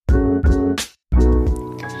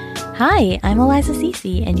Hi, I'm Eliza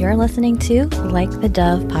Cece, and you're listening to Like the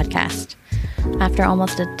Dove podcast. After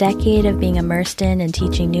almost a decade of being immersed in and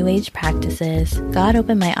teaching New Age practices, God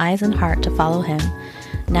opened my eyes and heart to follow Him.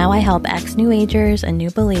 Now I help ex-New Agers and new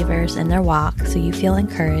believers in their walk so you feel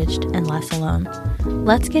encouraged and less alone.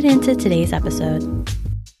 Let's get into today's episode.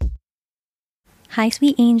 Hi,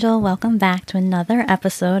 sweet angel. Welcome back to another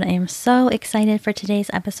episode. I am so excited for today's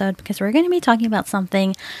episode because we're going to be talking about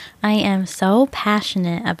something I am so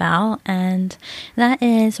passionate about, and that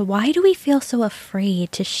is, why do we feel so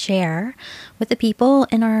afraid to share with the people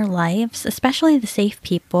in our lives, especially the safe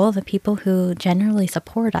people, the people who generally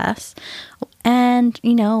support us, and,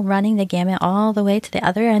 running the gamut all the way to the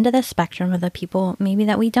other end of the spectrum of the people maybe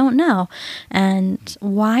that we don't know. And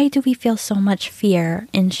why do we feel so much fear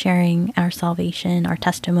in sharing our salvation, our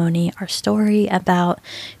testimony, our story about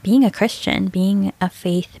being a Christian, being a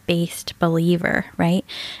faith-based believer, right?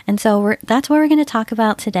 And so that's what we're going to talk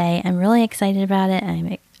about today. I'm really excited about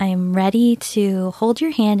it. I'm ready to hold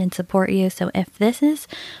your hand and support you. So if this is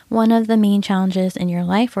one of the main challenges in your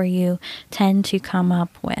life where you tend to come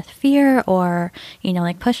up with fear or,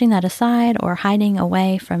 like pushing that aside or hiding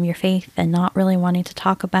away from your faith and not really wanting to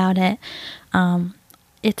talk about it,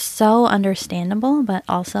 it's so understandable, but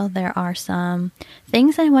also there are some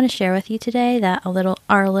things I want to share with you today that I'm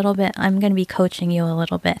going to be coaching you a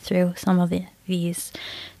little bit through some of these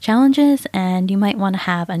challenges, and you might want to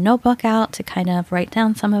have a notebook out to kind of write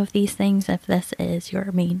down some of these things if this is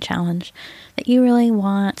your main challenge that you really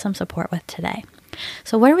want some support with today.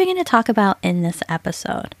 So what are we going to talk about in this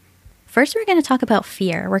episode? First, we're going to talk about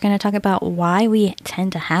fear. We're going to talk about why we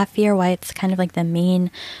tend to have fear, why it's kind of like the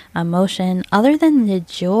main emotion, other than the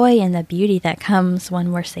joy and the beauty that comes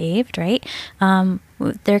when we're saved, right?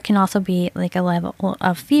 There can also be like a level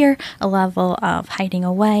of fear, a level of hiding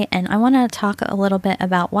away. And I want to talk a little bit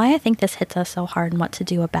about why I think this hits us so hard and what to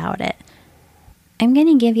do about it. I'm going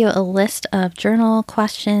to give you a list of journal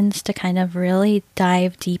questions to kind of really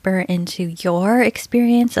dive deeper into your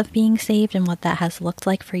experience of being saved and what that has looked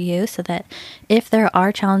like for you, so that if there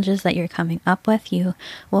are challenges that you're coming up with, you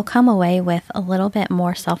will come away with a little bit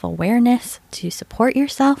more self-awareness to support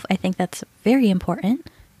yourself. I think that's very important.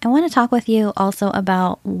 I want to talk with you also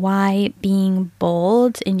about why being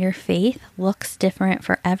bold in your faith looks different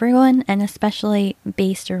for everyone, and especially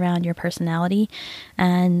based around your personality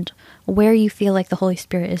and where you feel like the Holy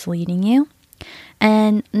Spirit is leading you,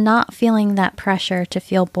 and not feeling that pressure to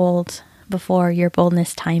feel bold before your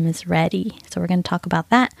boldness time is ready. So we're going to talk about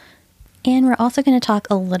that. And we're also going to talk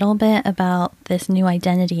a little bit about this new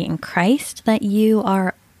identity in Christ that you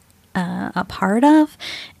are a part of,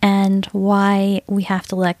 and why we have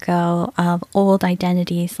to let go of old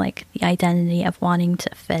identities, like the identity of wanting to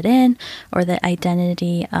fit in, or the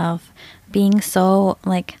identity of being so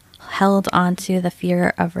held onto the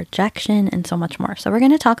fear of rejection, and so much more. So we're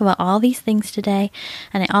going to talk about all these things today.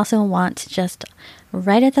 And I also want to just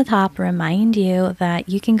right at the top remind you that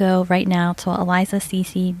you can go right now to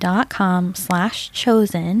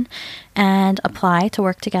elizacc.com/chosen and apply to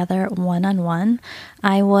work together one-on-one.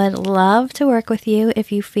 I would love to work with you if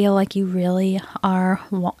you feel like you really are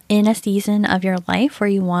in a season of your life where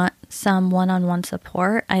you want some one-on-one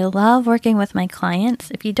support. I love working with my clients.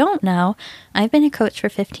 If you don't know, I've been a coach for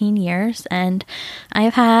 15 years, and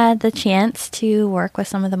I've had the chance to work with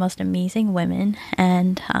some of the most amazing women.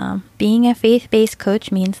 And being a faith-based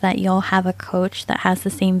coach means that you'll have a coach that has the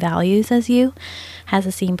same values as you, has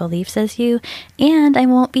the same beliefs as you, and I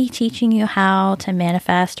won't be teaching you how to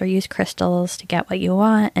manifest or use crystals to get what you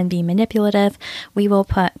want and be manipulative. We will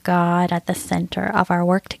put God at the center of our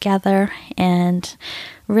work together and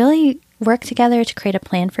really work together to create a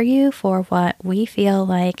plan for you for what we feel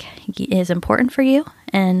like is important for you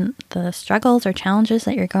and the struggles or challenges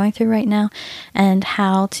that you're going through right now, and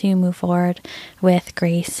how to move forward with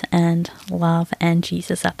grace and love and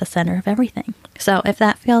Jesus at the center of everything. So if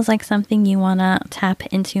that feels like something you want to tap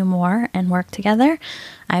into more and work together,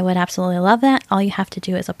 I would absolutely love that. All you have to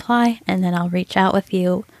do is apply, and then I'll reach out with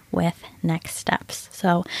you with next steps.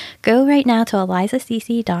 So go right now to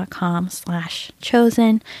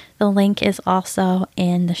elizacc.com/chosen. The link is also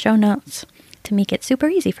in the show notes to make it super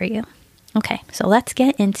easy for you. Okay, so let's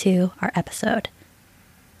get into our episode.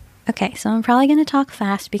 Okay, so I'm probably going to talk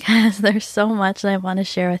fast because there's so much that I want to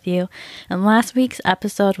share with you. And last week's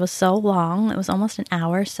episode was so long. It was almost an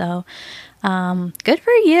hour, so good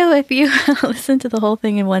for you if you listen to the whole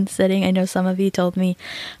thing in one sitting. I know some of you told me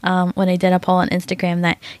when I did a poll on Instagram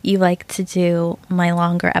that you like to do my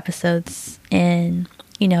longer episodes in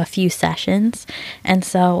a few sessions. And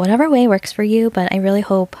so whatever way works for you, but I really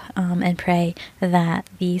hope and pray that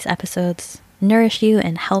these episodes nourish you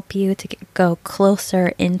and help you to go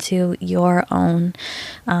closer into your own,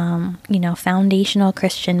 foundational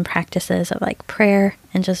Christian practices of like prayer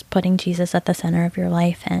and just putting Jesus at the center of your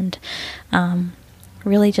life, and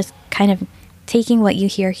really just kind of taking what you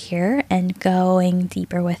hear here and going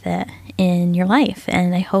deeper with it in your life.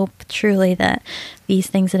 And I hope truly that these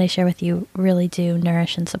things that I share with you really do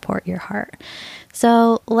nourish and support your heart.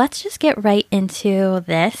 So let's just get right into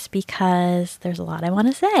this, because there's a lot I want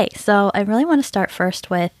to say. So I really want to start first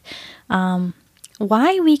with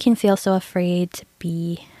why we can feel so afraid to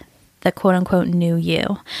be the quote unquote new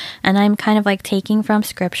you. And I'm kind of like taking from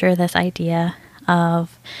scripture this idea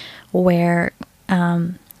of where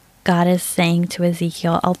God is saying to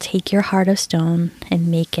Ezekiel, I'll take your heart of stone and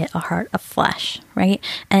make it a heart of flesh, right?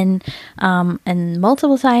 And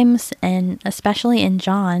multiple times, and especially in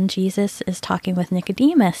John, Jesus is talking with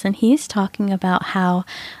Nicodemus, and he's talking about how,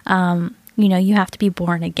 you have to be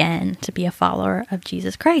born again to be a follower of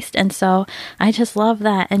Jesus Christ. And so I just love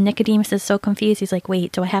that. And Nicodemus is so confused. He's like,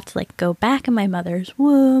 wait, do I have to like go back in my mother's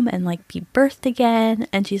womb and like be birthed again?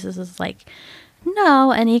 And Jesus is like,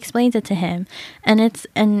 no, and he explains it to him. And it's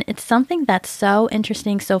something that's so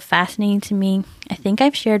interesting, so fascinating to me. I think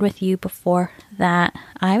I've shared with you before that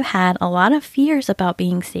I've had a lot of fears about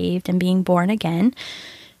being saved and being born again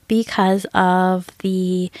because of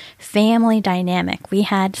the family dynamic. We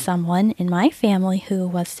had someone in my family who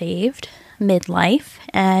was saved midlife,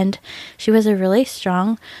 and she was a really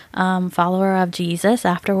strong follower of Jesus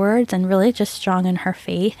afterwards, and really just strong in her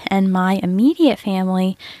faith. And my immediate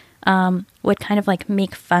family would kind of like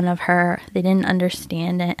make fun of her. They didn't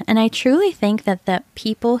understand it. And I truly think that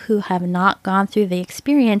people who have not gone through the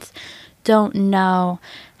experience don't know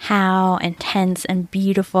how intense and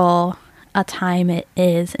beautiful a time it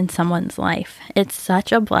is in someone's life. It's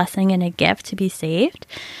such a blessing and a gift to be saved.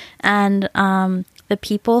 And the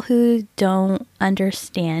people who don't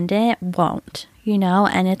understand it won't,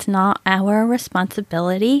 and it's not our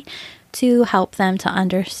responsibility to help them to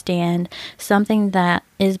understand something that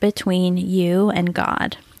is between you and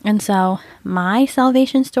God. And so my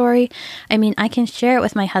salvation story, I can share it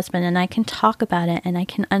with my husband, and I can talk about it, and I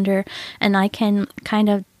can kind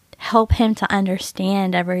of help him to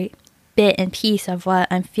understand every bit and piece of what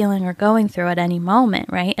I'm feeling or going through at any moment,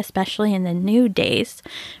 right? Especially in the new days,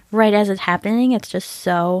 right as it's happening, it's just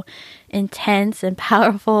so intense and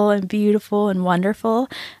powerful and beautiful and wonderful.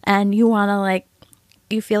 And you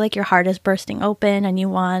feel like your heart is bursting open and you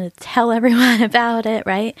want to tell everyone about it,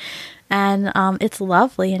 right? And it's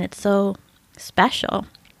lovely and it's so special.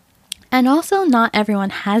 And also, not everyone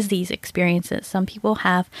has these experiences. Some people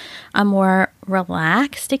have a more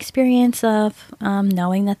relaxed experience of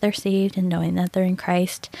knowing that they're saved and knowing that they're in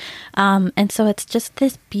Christ. And so it's just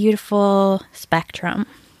this beautiful spectrum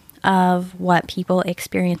of what people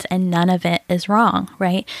experience, and none of it is wrong,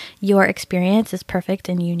 right? Your experience is perfect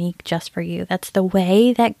and unique just for you. That's the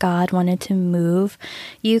way that God wanted to move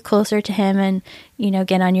you closer to Him and,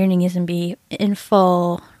 get on your knees and be in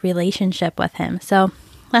full relationship with Him. So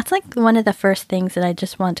that's like one of the first things that I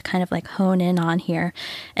just want to kind of like hone in on here,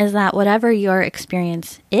 is that whatever your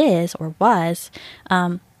experience is or was,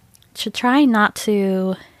 should try not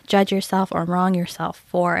to judge yourself or wrong yourself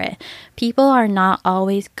for it. People are not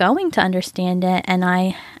always going to understand it, and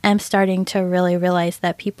I am starting to really realize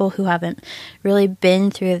that people who haven't really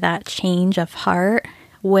been through that change of heart,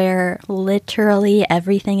 where literally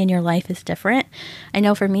everything in your life is different. I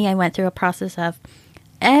know for me, I went through a process of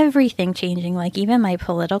everything changing, like even my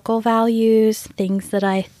political values, things that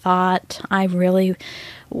I thought I really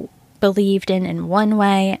believed in one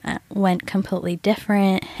way went completely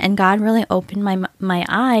different, and God really opened my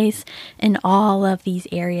eyes in all of these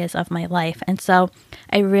areas of my life. And so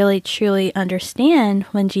I really truly understand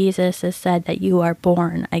when Jesus has said that you are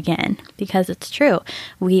born again, because it's true.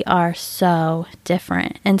 We are so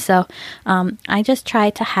different. And so I just try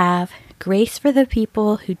to have grace for the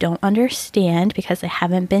people who don't understand because they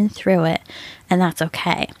haven't been through it, and that's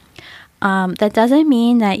okay. That doesn't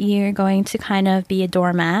mean that you're going to kind of be a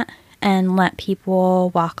doormat and let people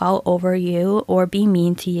walk all over you or be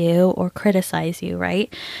mean to you or criticize you,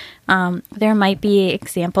 right? There might be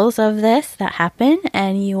examples of this that happen,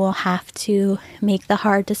 and you will have to make the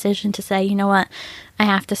hard decision to say, you know what, I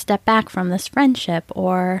have to step back from this friendship.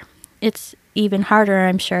 Or it's even harder,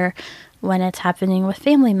 I'm sure, when it's happening with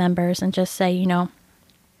family members, and just say,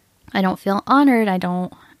 I don't feel honored.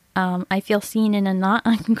 I feel seen in a not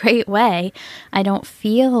great way. I don't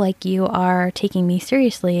feel like you are taking me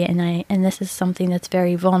seriously. And this is something that's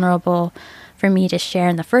very vulnerable for me to share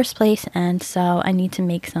in the first place. And so I need to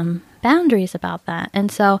make some boundaries about that.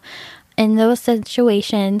 And so in those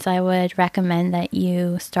situations, I would recommend that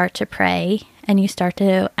you start to pray and you start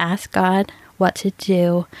to ask God what to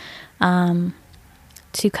do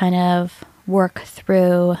to kind of work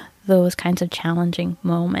through those kinds of challenging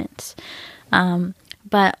moments.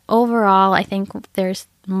 But overall, I think there's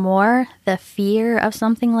more the fear of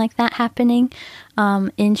something like that happening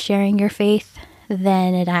in sharing your faith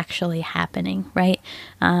than it actually happening, right?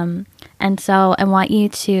 And so I want you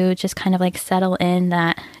to just kind of like settle in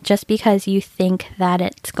that just because you think that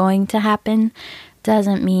it's going to happen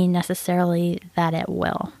doesn't mean necessarily that it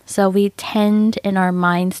will. So we tend in our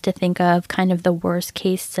minds to think of kind of the worst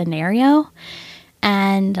case scenario.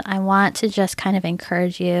 And I want to just kind of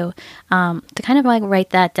encourage you to kind of like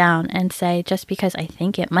write that down and say, just because I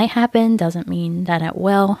think it might happen doesn't mean that it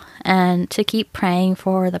will. And to keep praying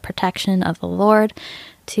for the protection of the Lord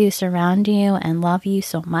to surround you and love you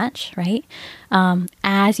so much, right?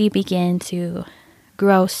 As you begin to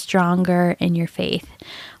grow stronger in your faith.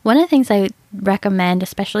 One of the things I would recommend,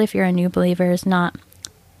 especially if you're a new believer, is not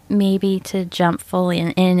maybe to jump fully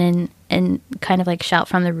in and kind of like shout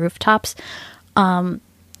from the rooftops,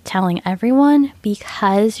 telling everyone,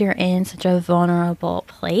 because you're in such a vulnerable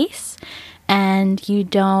place and you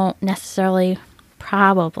don't necessarily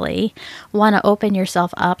probably want to open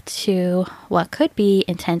yourself up to what could be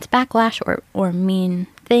intense backlash or mean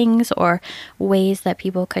things or ways that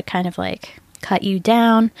people could kind of like cut you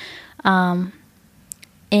down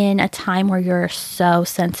in a time where you're so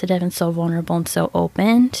sensitive and so vulnerable and so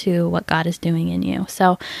open to what God is doing in you.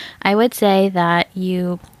 So I would say that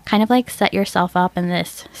you kind of like set yourself up in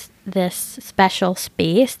this special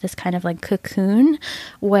space, this kind of like cocoon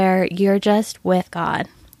where you're just with God.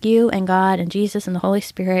 You and God and Jesus and the Holy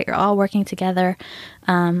Spirit, you're all working together.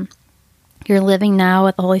 You're living now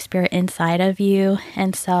with the Holy Spirit inside of you.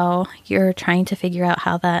 And so you're trying to figure out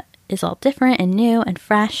how that is all different and new and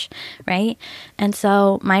fresh, right? And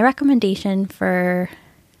so my recommendation for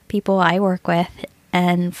people I work with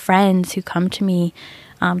and friends who come to me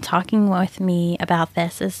talking with me about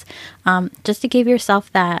this is just to give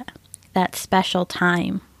yourself that special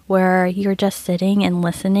time where you're just sitting and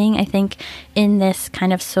listening. I think in this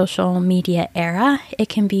kind of social media era, it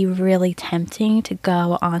can be really tempting to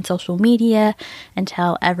go on social media and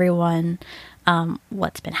tell everyone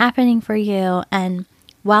what's been happening for you. And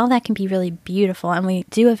while that can be really beautiful, and we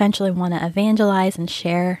do eventually want to evangelize and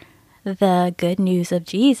share the good news of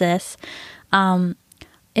Jesus,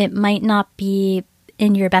 it might not be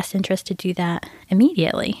in your best interest to do that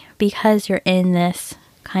immediately because you're in this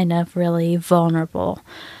kind of really vulnerable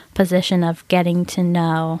position of getting to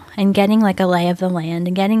know and getting like a lay of the land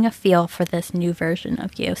and getting a feel for this new version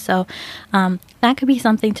of you. So that could be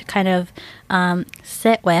something to kind of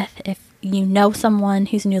sit with if you know someone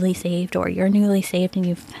who's newly saved or you're newly saved and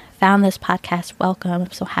you've found this podcast. Welcome.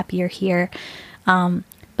 I'm so happy you're here.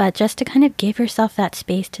 But just to kind of give yourself that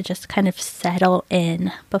space to just kind of settle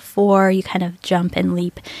in before you kind of jump and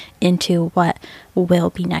leap into what will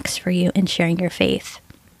be next for you in sharing your faith.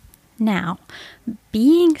 Now,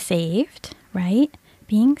 being saved, right?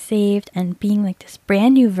 Being saved and being like this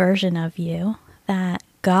brand new version of you that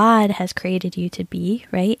God has created you to be,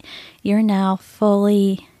 right? You're now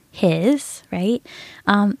fully His, right?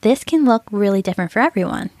 This can look really different for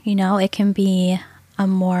everyone. You know, it can be a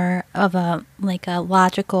more of a like a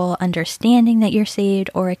logical understanding that you're saved,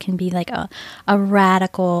 or it can be like a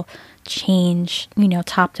radical change, you know,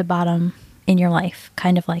 top to bottom in your life,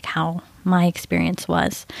 kind of like how my experience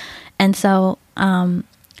was. And so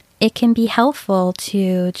it can be helpful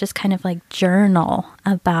to just kind of like journal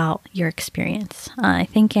about your experience. I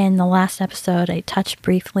think in the last episode I touched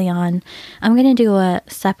briefly on, I'm going to do a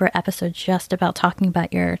separate episode just about talking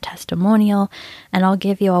about your testimonial, and I'll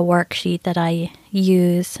give you a worksheet that I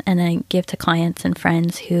use and I give to clients and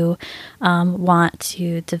friends who want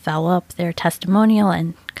to develop their testimonial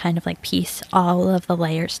and kind of like piece all of the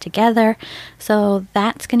layers together. So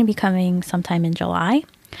that's going to be coming sometime in July.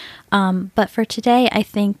 But for today, I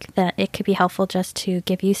think that it could be helpful just to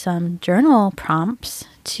give you some journal prompts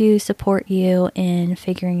to support you in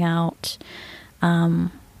figuring out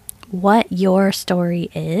what your story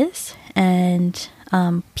is and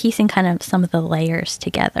piecing kind of some of the layers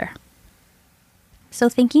together. So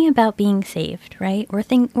thinking about being saved, right?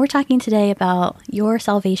 We're talking today about your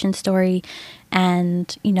salvation story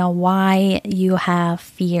and, you know, why you have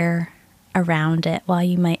fear around it, why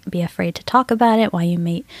you might be afraid to talk about it, why you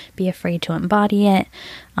might be afraid to embody it,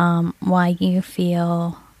 why you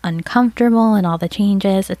feel uncomfortable and all the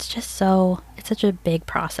changes. It's such a big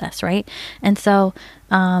process, right? And so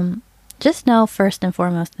just know first and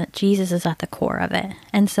foremost that Jesus is at the core of it.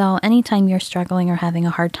 And so anytime you're struggling or having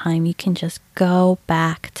a hard time, you can just go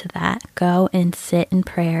back to that. Go and sit in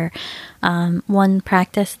prayer. One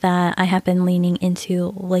practice that I have been leaning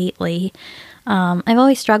into lately, I've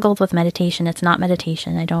always struggled with meditation. It's not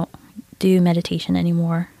meditation. I don't do meditation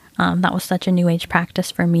anymore. That was such a new age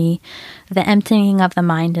practice for me. The emptying of the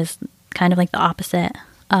mind is kind of like the opposite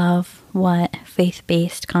of what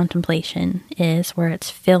faith-based contemplation is, where it's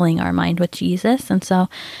filling our mind with Jesus. And so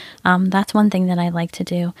that's one thing that I like to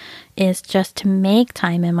do, is just to make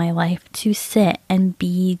time in my life to sit and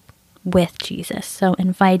be with Jesus. So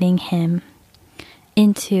inviting him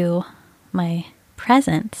into my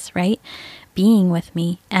presence, right? Being with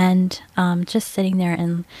me and just sitting there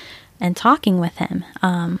and talking with him.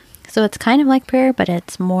 So it's kind of like prayer, but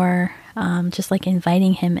it's more just like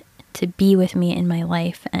inviting him to be with me in my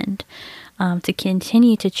life and to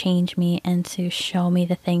continue to change me and to show me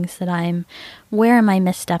the things that where am I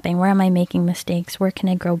misstepping? Where am I making mistakes? Where can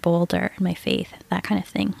I grow bolder in my faith? That kind of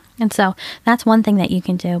thing. And so that's one thing that you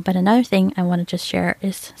can do. But another thing I want to just share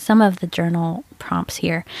is some of the journal prompts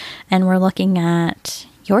here. And we're looking at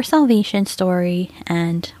your salvation story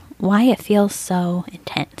and why it feels so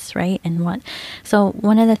intense, right? So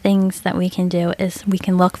one of the things that we can do is we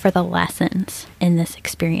can look for the lessons in this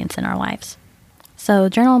experience in our lives. So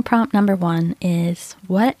journal prompt number 1 is,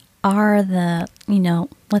 what are the,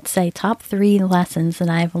 let's say top 3 lessons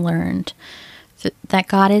that I've learned that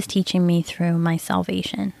God is teaching me through my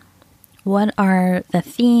salvation? What are the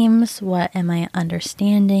themes? What am I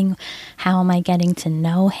understanding? How am I getting to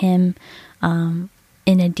know him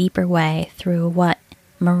in a deeper way through what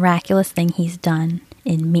miraculous thing he's done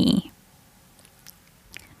in me?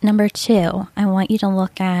 Number 2, I want you to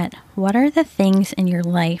look at what are the things in your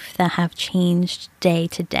life that have changed day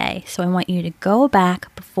to day. So I want you to go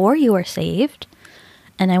back before you were saved,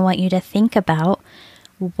 and I want you to think about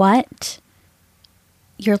what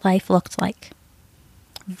your life looked like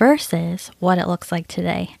versus what it looks like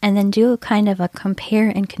today. And then do kind of a compare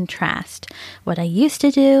and contrast what I used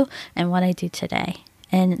to do and what I do today.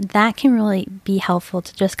 And that can really be helpful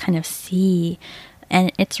to just kind of see,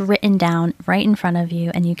 and it's written down right in front of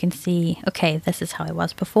you, and you can see, okay, this is how I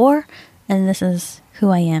was before, and this is who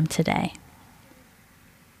I am today.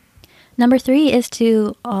 Number 3 is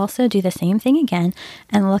to also do the same thing again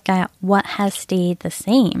and look at what has stayed the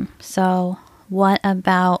same. So what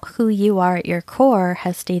about who you are at your core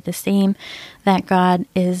has stayed the same, that God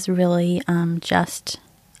is really just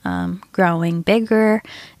growing bigger,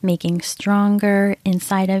 making stronger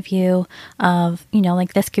inside of you, of,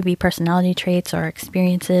 like this could be personality traits or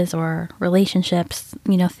experiences or relationships,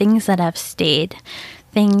 things that have stayed,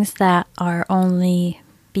 things that are only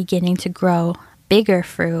beginning to grow bigger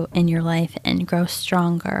fruit in your life and grow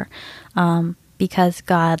stronger, because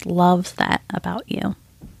God loves that about you.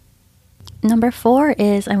 Number 4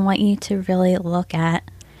 is, I want you to really look at,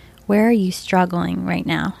 where are you struggling right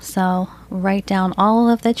now? So write down all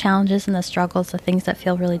of the challenges and the struggles, the things that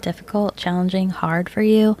feel really difficult, challenging, hard for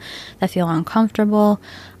you, that feel uncomfortable,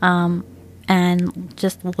 and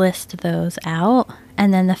just list those out.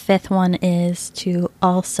 And then the 5th one is to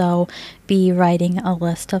also be writing a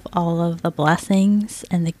list of all of the blessings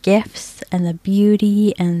and the gifts and the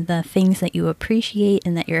beauty and the things that you appreciate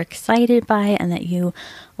and that you're excited by and that you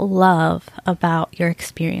love about your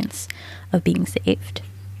experience of being saved.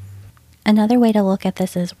 Another way to look at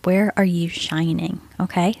this is, where are you shining?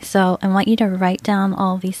 Okay, so I want you to write down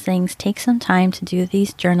all these things. Take some time to do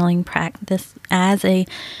these journaling practice as a,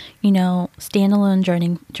 standalone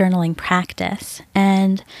journaling practice.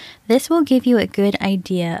 And this will give you a good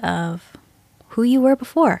idea of who you were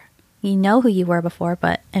before. You know who you were before,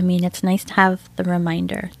 but it's nice to have the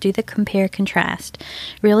reminder. Do the compare contrast.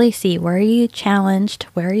 Really see, where are you challenged,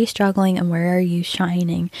 where are you struggling, and where are you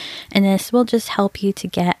shining? And this will just help you to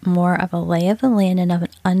get more of a lay of the land and of an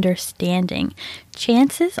understanding.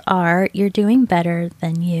 Chances are you're doing better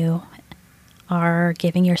than you are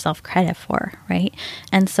giving yourself credit for, right?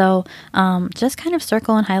 And so just kind of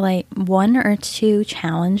circle and highlight 1 or 2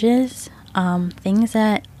 challenges, things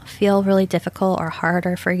that feel really difficult or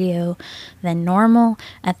harder for you than normal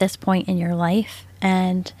at this point in your life,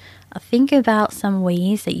 and think about some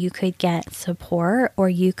ways that you could get support, or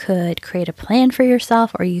you could create a plan for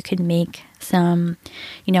yourself, or you could make some,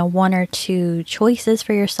 1 or 2 choices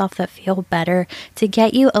for yourself that feel better to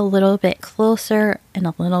get you a little bit closer and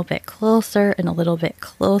a little bit closer and a little bit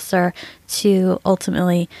closer to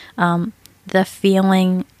ultimately the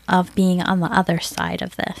feeling of being on the other side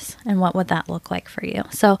of this, and what would that look like for you?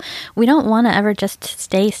 So we don't want to ever just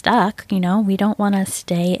stay stuck, we don't want to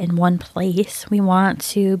stay in one place. We want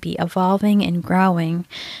to be evolving and growing.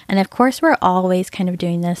 And of course, we're always kind of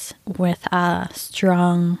doing this with a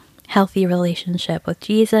strong, healthy relationship with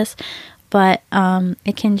Jesus. But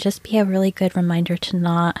it can just be a really good reminder to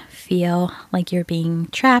not feel like you're being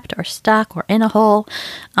trapped or stuck or in a hole,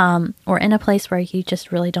 or in a place where you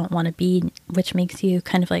just really don't want to be, which makes you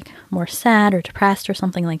kind of like more sad or depressed or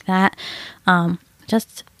something like that.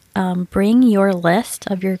 Just bring your list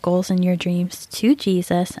of your goals and your dreams to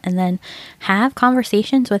Jesus, and then have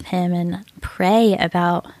conversations with him and pray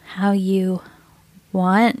about how you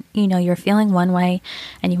want, you're feeling one way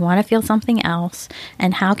and you want to feel something else,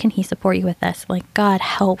 and how can he support you with this? Like, God,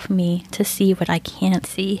 help me to see what I can't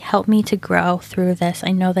see. Help me to grow through this.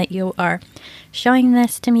 I know that you are showing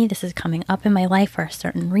this to me. This is coming up in my life for a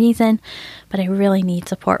certain reason, but I really need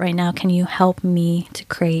support right now. Can you help me to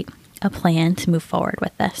create a plan to move forward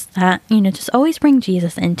with this? That, just always bring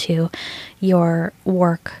Jesus into your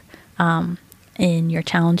work, in your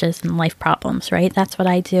challenges and life problems, right? That's what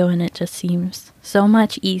I do, and it just seems so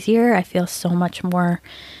much easier. I feel so much more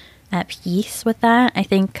at peace with that. I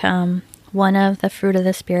think one of the fruit of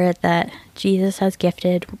the Spirit that Jesus has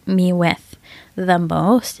gifted me with the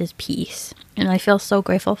most is peace. And I feel so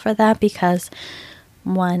grateful for that, because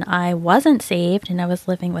when I wasn't saved and I was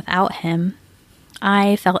living without him,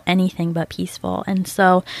 I felt anything but peaceful. And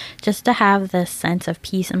so just to have this sense of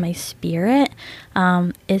peace in my spirit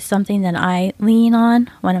is something that I lean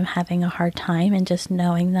on when I'm having a hard time, and just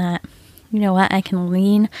knowing that, I can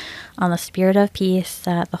lean on the spirit of peace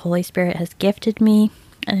that the Holy Spirit has gifted me,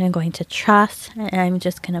 and I'm going to trust, and I'm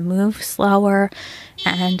just going to move slower,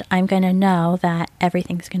 and I'm going to know that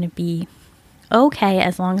everything's going to be okay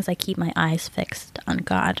as long as I keep my eyes fixed on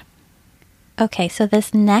God. Okay, so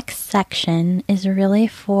this next section is really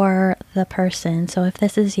for the person. So if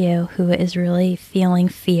this is you who is really feeling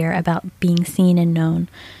fear about being seen and known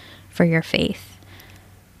for your faith,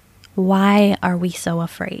 why are we so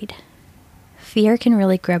afraid? Fear can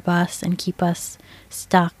really grip us and keep us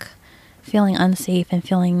stuck, feeling unsafe and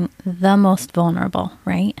feeling the most vulnerable,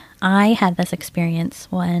 right? I had this experience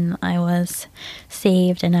when I was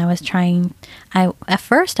saved, and at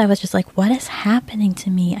first I was just like, what is happening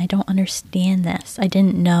to me? I don't understand this. I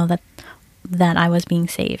didn't know that I was being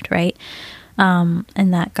saved, right?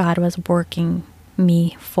 And that God was working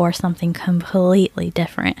me for something completely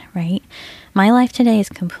different, right? My life today is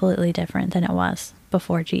completely different than it was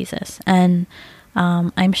before Jesus. And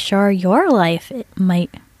I'm sure your life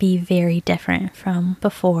might be very different from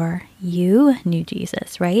before you knew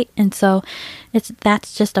Jesus, right? And so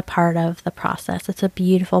that's just a part of the process. It's a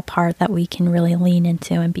beautiful part that we can really lean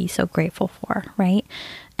into and be so grateful for, right?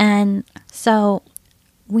 And so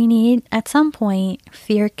we need, at some point,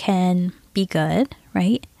 fear can be good,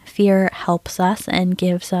 right? Fear helps us and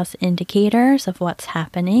gives us indicators of what's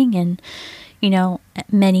happening. And,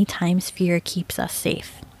 many times fear keeps us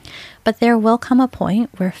safe. But there will come a point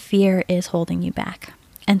where fear is holding you back.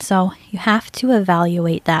 And so you have to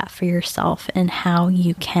evaluate that for yourself, and how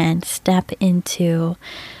you can step into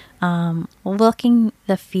looking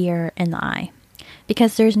the fear in the eye.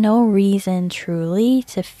 Because there's no reason truly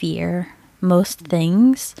to fear most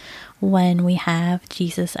things when we have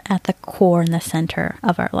Jesus at the core and the center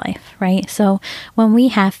of our life, right? So when we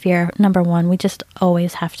have fear, number one, we just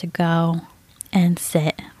always have to go and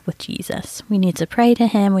sit with Jesus. We need to pray to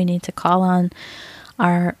him. We need to call on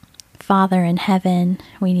our Father in heaven.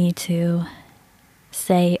 We need to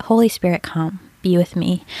say, Holy Spirit, come, be with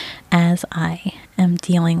me as I am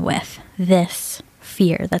dealing with this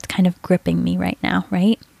fear that's kind of gripping me right now,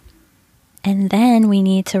 right? And then we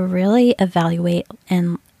need to really evaluate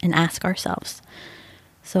and ask ourselves.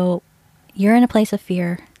 So you're in a place of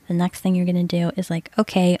fear. The next thing you're going to do is like,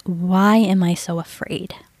 okay, why am I so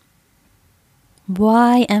afraid?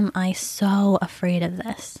 Why am I so afraid of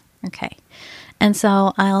this? Okay. And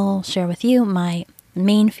so I'll share with you my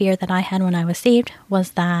main fear that I had when I was saved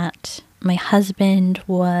was that my husband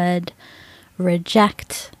would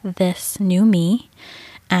reject this new me,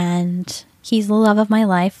 and he's the love of my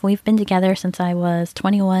life. We've been together since I was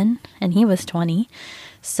 21 and he was 20.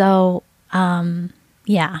 So,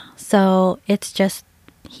 so it's just,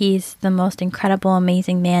 he's the most incredible,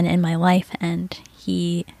 amazing man in my life. And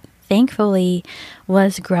he thankfully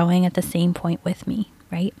was growing at the same point with me,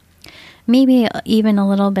 right? Maybe even a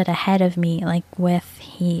little bit ahead of me,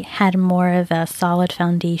 he had more of a solid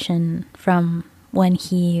foundation from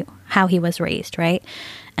how he was raised, right?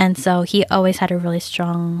 And so he always had a really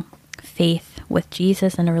strong faith with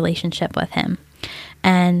Jesus and a relationship with him.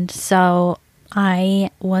 And so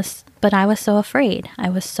I was so afraid. I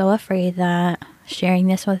was so afraid that sharing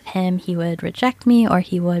this with him, he would reject me, or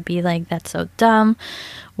he would be like, that's so dumb.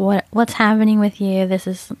 What's happening with you? I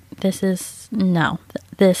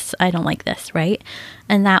don't like this, right?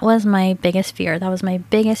 And that was my biggest fear. That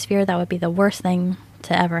would be the worst thing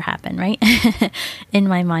to ever happen, right? In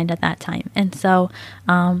my mind at that time. And so,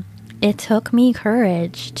 it took me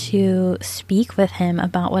courage to speak with him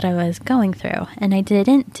about what I was going through. And I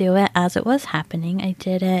didn't do it as it was happening. I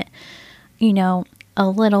did it, a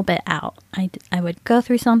little bit out. I would go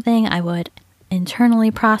through something, I would internally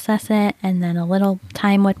process it, and then a little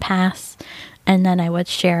time would pass, and then I would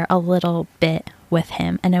share a little bit with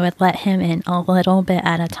him, and I would let him in a little bit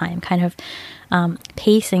at a time, kind of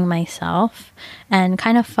pacing myself and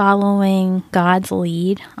kind of following God's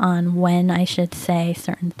lead on when I should say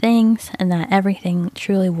certain things, and that everything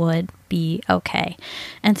truly would be okay.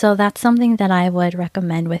 And so that's something that I would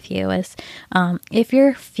recommend with you is if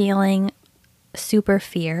you're feeling super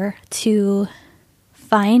fear, to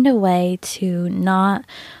find a way to not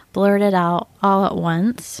blurt it out all at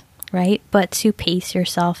once, right? But to pace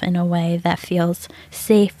yourself in a way that feels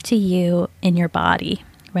safe to you in your body,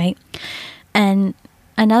 right? And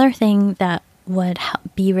another thing that would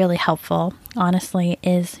be really helpful, honestly,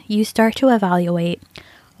 is you start to evaluate,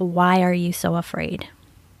 why are you so afraid?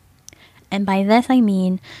 And by this, I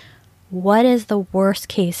mean, what is the worst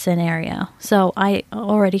case scenario? So I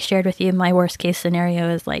already shared with you, my worst case scenario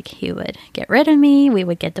is like, he would get rid of me, we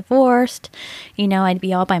would get divorced, I'd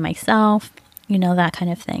be all by myself, that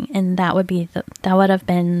kind of thing. And that would have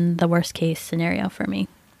been the worst case scenario for me.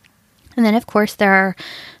 And then, of course, there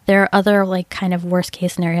are other like kind of worst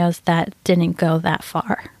case scenarios that didn't go that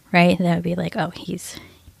far, right? That would be like, oh, he's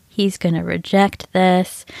going to reject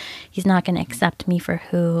this. He's not going to accept me for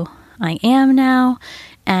who I am now.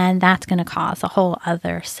 And that's going to cause a whole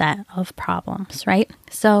other set of problems, right?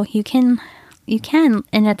 So you can,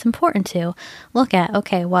 and it's important to look at,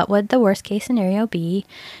 okay, what would the worst case scenario be?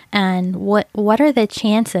 And what are the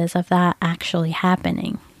chances of that actually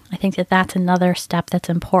happening? I think that that's another step that's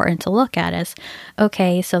important to look at is,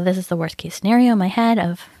 okay, so this is the worst case scenario in my head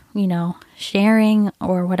of, sharing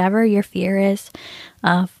or whatever your fear is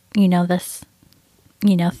of, this,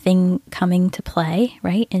 thing coming to play,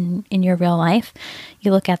 right, in your real life.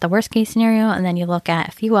 You look at the worst case scenario, and then you look at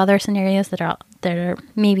a few other scenarios that are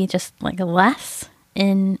maybe just like less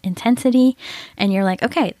in intensity, and you're like,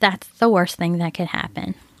 okay, that's the worst thing that could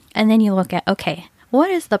happen. And then you look at, okay, what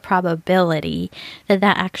is the probability that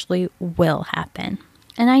actually will happen?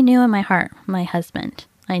 And I knew in my heart, my husband.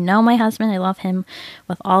 I know my husband. I love him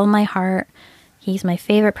with all of my heart. He's my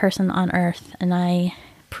favorite person on earth. And I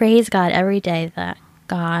praise God every day that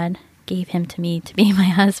God gave him to me to be my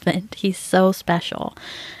husband. He's so special.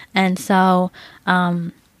 And so,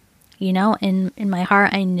 in my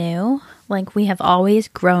heart, I knew, like, we have always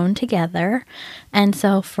grown together. And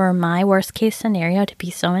so for my worst case scenario to be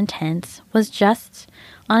so intense was just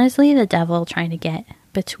honestly the devil trying to get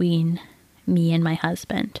between me and my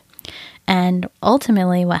husband. And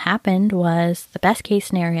ultimately what happened was the best case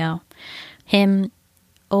scenario, him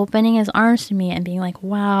opening his arms to me and being like,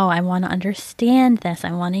 wow, I want to understand this.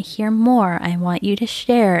 I want to hear more. I want you to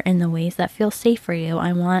share in the ways that feel safe for you.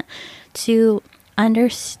 I want to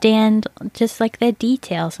understand just like the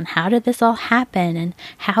details and how did this all happen and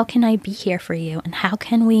how can I be here for you and how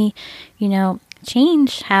can we,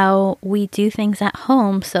 change how we do things at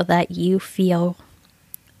home so that you feel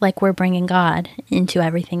like we're bringing God into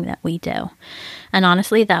everything that we do. And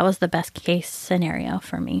honestly, that was the best case scenario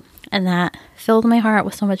for me. And that filled my heart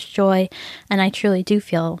with so much joy. And I truly do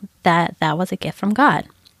feel that that was a gift from God.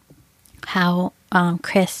 How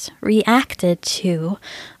Chris reacted to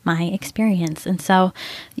my experience. And so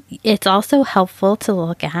it's also helpful to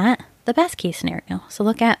look at the best case scenario. So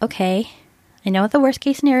look at, okay, I know what the worst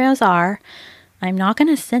case scenarios are. I'm not going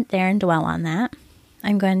to sit there and dwell on that.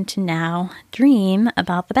 I'm going to now dream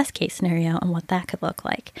about the best case scenario and what that could look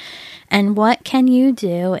like. And what can you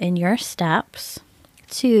do in your steps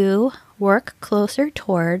to work closer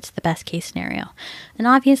towards the best case scenario? And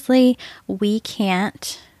obviously, we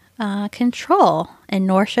can't control, and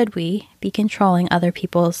nor should we be controlling other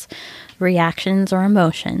people's reactions or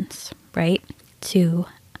emotions, right, to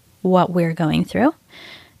what we're going through.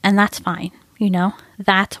 And that's fine.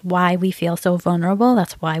 That's why we feel so vulnerable.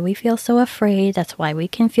 That's why we feel so afraid. That's why we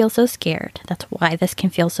can feel so scared. That's why this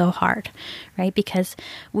can feel so hard, right? Because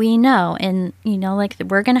we know, and, like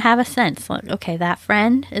we're going to have a sense, like, okay, that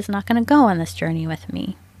friend is not going to go on this journey with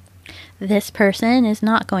me. This person is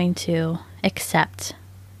not going to accept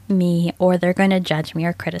me, or they're going to judge me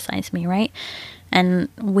or criticize me, right? And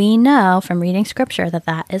we know from reading scripture that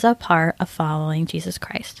that is a part of following Jesus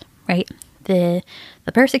Christ, right? The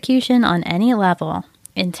persecution on any level,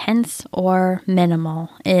 intense or minimal,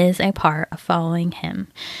 is a part of following him.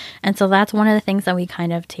 And so that's one of the things that we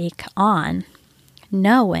kind of take on,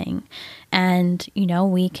 knowing. And,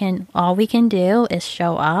 all we can do is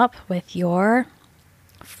show up with your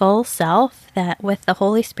full self, that with the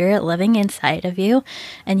Holy Spirit living inside of you,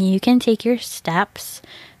 and you can take your steps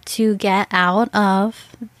to get out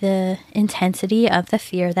of the intensity of the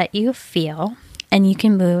fear that you feel, and you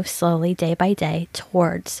can move slowly day by day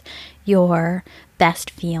towards your best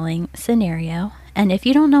feeling scenario. And if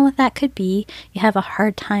you don't know what that could be, you have a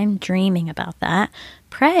hard time dreaming about that,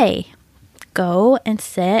 pray. Go and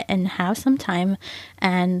sit and have some time.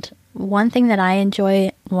 And one thing that I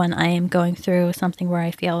enjoy when I am going through something where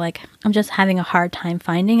I feel like I'm just having a hard time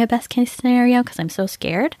finding a best case scenario because I'm so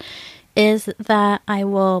scared, is that I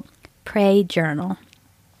will pray journal.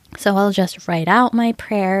 So I'll just write out my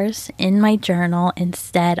prayers in my journal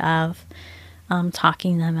instead of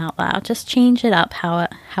talking them out loud. Just change it up how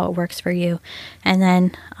it works for you. And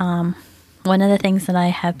then one of the things that I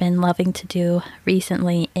have been loving to do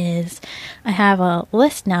recently is I have a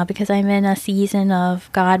list now, because I'm in a season of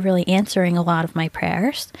God really answering a lot of my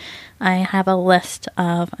prayers. I have a list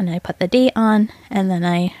and I put the date on, and then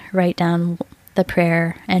I write down the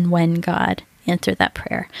prayer and when God answered that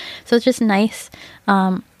prayer. So it's just nice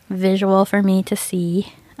visual for me to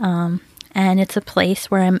see. And it's a place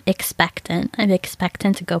where I'm expectant. I'm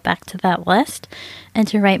expectant to go back to that list and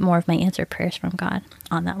to write more of my answered prayers from God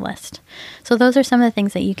on that list. So those are some of the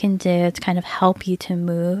things that you can do to kind of help you to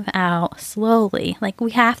move out slowly. Like,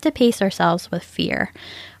 we have to pace ourselves with fear.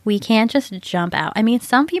 We can't just jump out. I mean,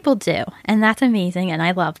 some people do, and that's amazing, and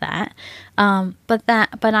I love that. But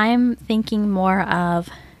I'm thinking more of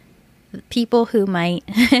people who might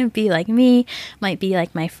be like me, might be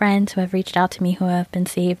like my friends who have reached out to me who have been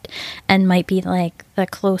saved, and might be like the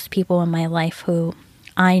close people in my life who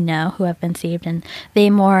I know who have been saved, and they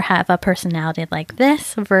more have a personality like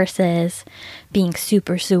this versus being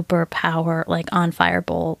super, super power, like on fire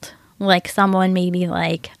bold. Like someone maybe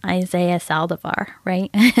like Isaiah Saldivar, right?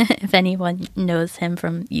 If anyone knows him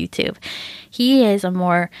from YouTube. He is a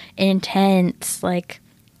more intense, like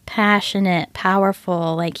passionate,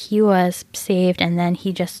 powerful, like he was saved and then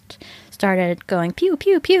he just started going pew,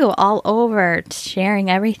 pew, pew all over, sharing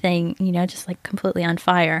everything, just like completely on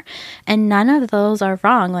fire. And none of those are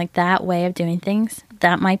wrong. Like that way of doing things,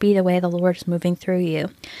 that might be the way the Lord is moving through you.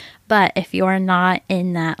 But if you're not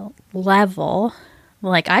in that level,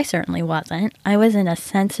 like I certainly wasn't, I was in a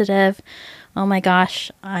sensitive, oh my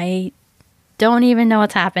gosh, I don't even know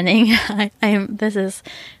what's happening. This is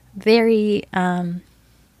very,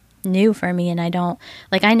 new for me, and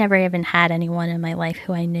I never even had anyone in my life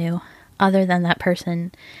who I knew other than that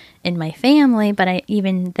person in my family, but I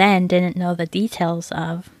even then didn't know the details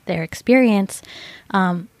of their experience,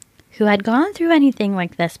 who had gone through anything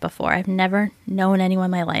like this before. I've never known anyone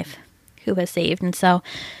in my life who was saved, and so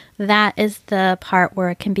that is the part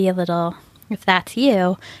where it can be a little, if that's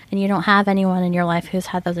you and you don't have anyone in your life who's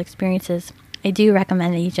had those experiences, I do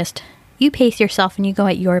recommend that you pace yourself and you go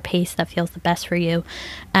at your pace that feels the best for you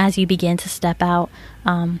as you begin to step out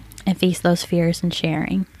and face those fears and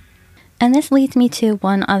sharing. And this leads me to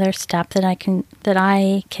one other step that I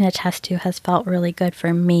can attest to has felt really good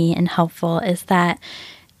for me and helpful, is that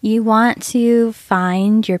you want to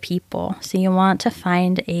find your people. So you want to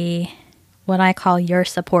find what I call your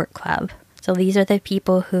support club. So these are the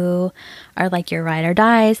people who are like your ride or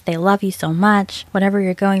dies. They love you so much. Whatever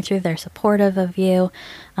you're going through, they're supportive of you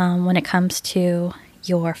when it comes to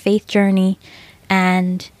your faith journey.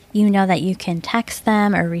 And you know that you can text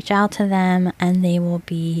them or reach out to them and they will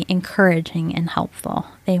be encouraging and helpful.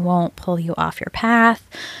 They won't pull you off your path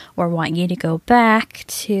or want you to go back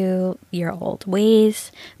to your old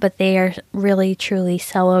ways, but they are really, truly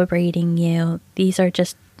celebrating you. These are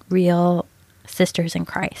just real sisters in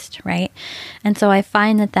Christ, right? And so I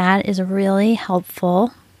find that is really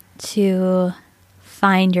helpful to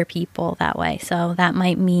find your people that way. So that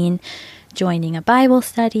might mean joining a Bible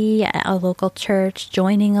study at a local church,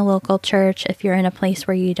 joining a local church if you're in a place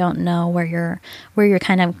where you don't know where you're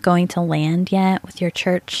kind of going to land yet with your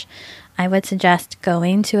church. I would suggest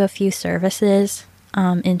going to a few services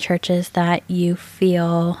in churches that you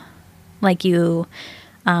feel like you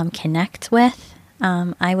connect with.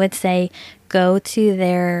 I would say go to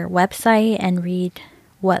their website and read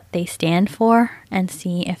what they stand for and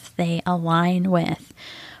see if they align with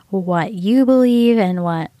what you believe and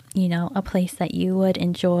what, a place that you would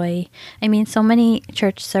enjoy. I mean, so many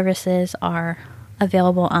church services are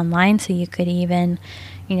available online, so you could even,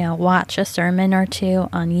 watch a sermon or two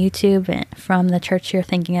on YouTube from the church you're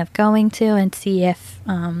thinking of going to and see if,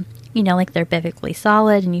 they're biblically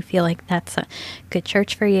solid and you feel like that's a good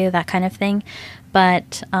church for you, that kind of thing.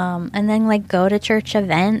 But, and then go to church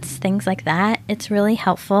events, things like that. It's really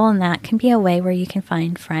helpful, and that can be a way where you can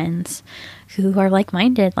find friends who are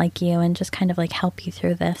like-minded like you and just kind of help you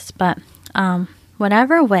through this. But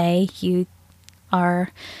whatever way you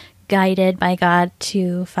are guided by God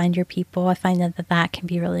to find your people, I find that can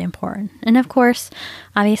be really important. And of course,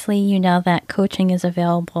 obviously, that coaching is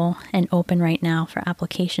available and open right now for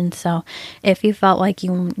applications. So if you felt like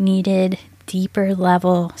you needed deeper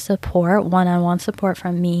level support, one-on-one support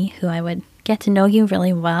from me, who I would get to know you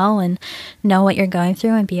really well and know what you're going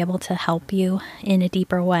through and be able to help you in a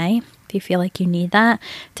deeper way, if you feel like you need that,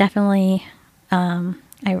 definitely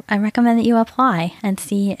I recommend that you apply and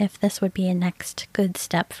see if this would be a next good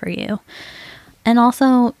step for you. And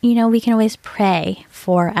also, we can always pray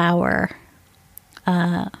for our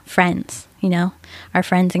friends, our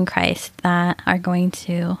friends in Christ that are going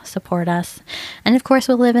to support us. And of course,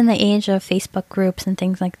 we'll live in the age of Facebook groups and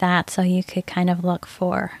things like that, so you could kind of look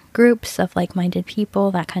for groups of like-minded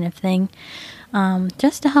people, that kind of thing,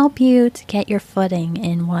 just to help you to get your footing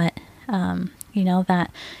in what,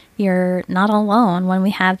 that you're not alone when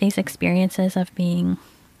we have these experiences of being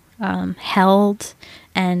held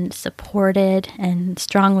and supported and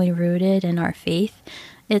strongly rooted in our faith.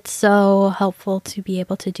 It's so helpful to be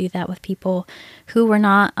able to do that with people who we're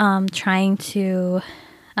not trying to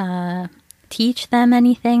teach them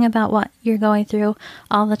anything about what you're going through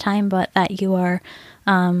all the time, but that you are,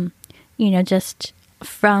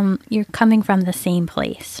 you're coming from the same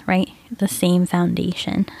place, right? The same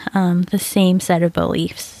foundation, the same set of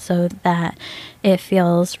beliefs, so that it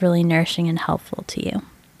feels really nourishing and helpful to you.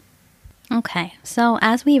 Okay, so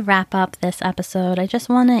as we wrap up this episode, I just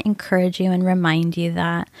want to encourage you and remind you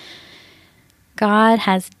that God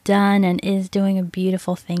has done and is doing a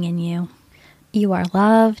beautiful thing in you. You are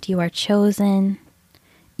loved, you are chosen,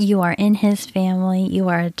 you are in His family, you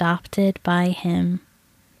are adopted by Him.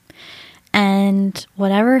 And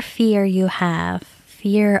whatever fear you have,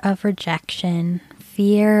 fear of rejection,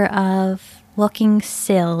 fear of looking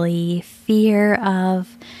silly, fear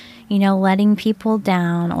of, letting people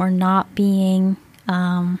down or not being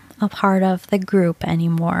a part of the group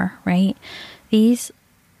anymore, right? These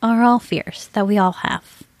are all fears that we all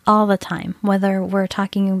have all the time, whether we're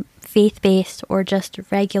talking faith-based or just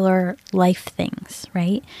regular life things,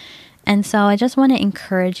 right? And so I just want to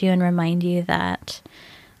encourage you and remind you that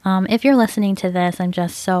if you're listening to this, I'm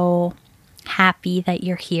just so happy that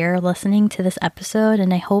you're here listening to this episode,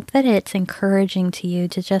 and I hope that it's encouraging to you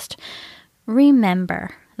to just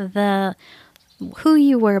remember who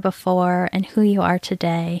you were before and who you are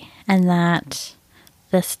today, and that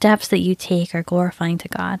the steps that you take are glorifying to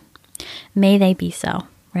God. May they be so,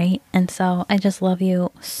 right? And so I just love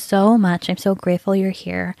you so much. I'm so grateful you're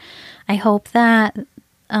here. I hope that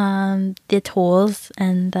the tools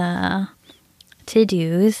and the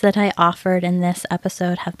to-dos that I offered in this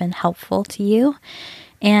episode have been helpful to you.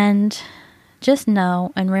 And just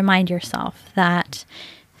know and remind yourself that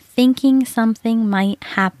thinking something might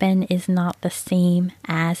happen is not the same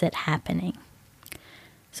as it happening.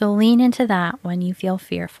 So lean into that when you feel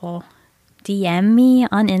fearful. DM me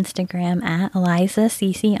on Instagram at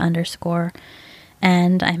ElizaCC_,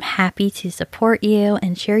 and I'm happy to support you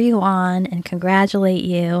and cheer you on and congratulate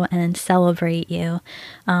you and celebrate you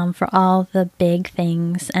for all the big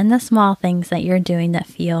things and the small things that you're doing that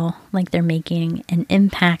feel like they're making an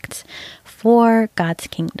impact for God's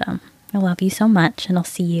kingdom. I love you so much, and I'll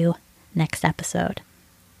see you next episode.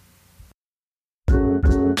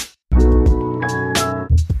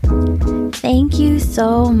 Thank you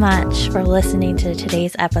so much for listening to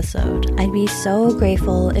today's episode. I'd be so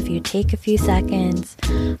grateful if you take a few seconds,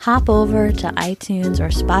 hop over to iTunes or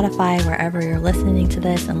Spotify, wherever you're listening to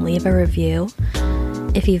this, and leave a review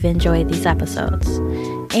if you've enjoyed these episodes.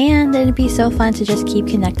 And it'd be so fun to just keep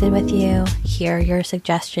connected with you, hear your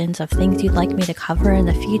suggestions of things you'd like me to cover in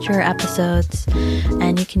the future episodes.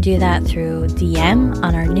 And you can do that through DM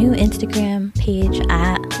on our new Instagram page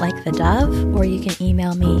at Like the Dove, or you can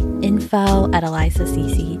email me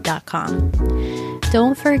info@elizacc.com.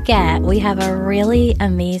 Don't forget, we have a really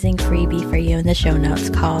amazing freebie for you in the show notes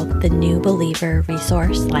called the New Believer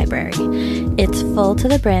Resource Library. It's full to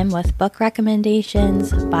the brim with book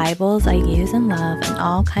recommendations, Bibles I use and love, and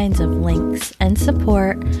all kinds of links and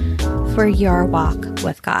support for your walk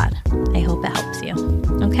with God. I hope it helps you.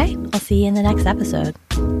 Okay, I'll see you in the next episode.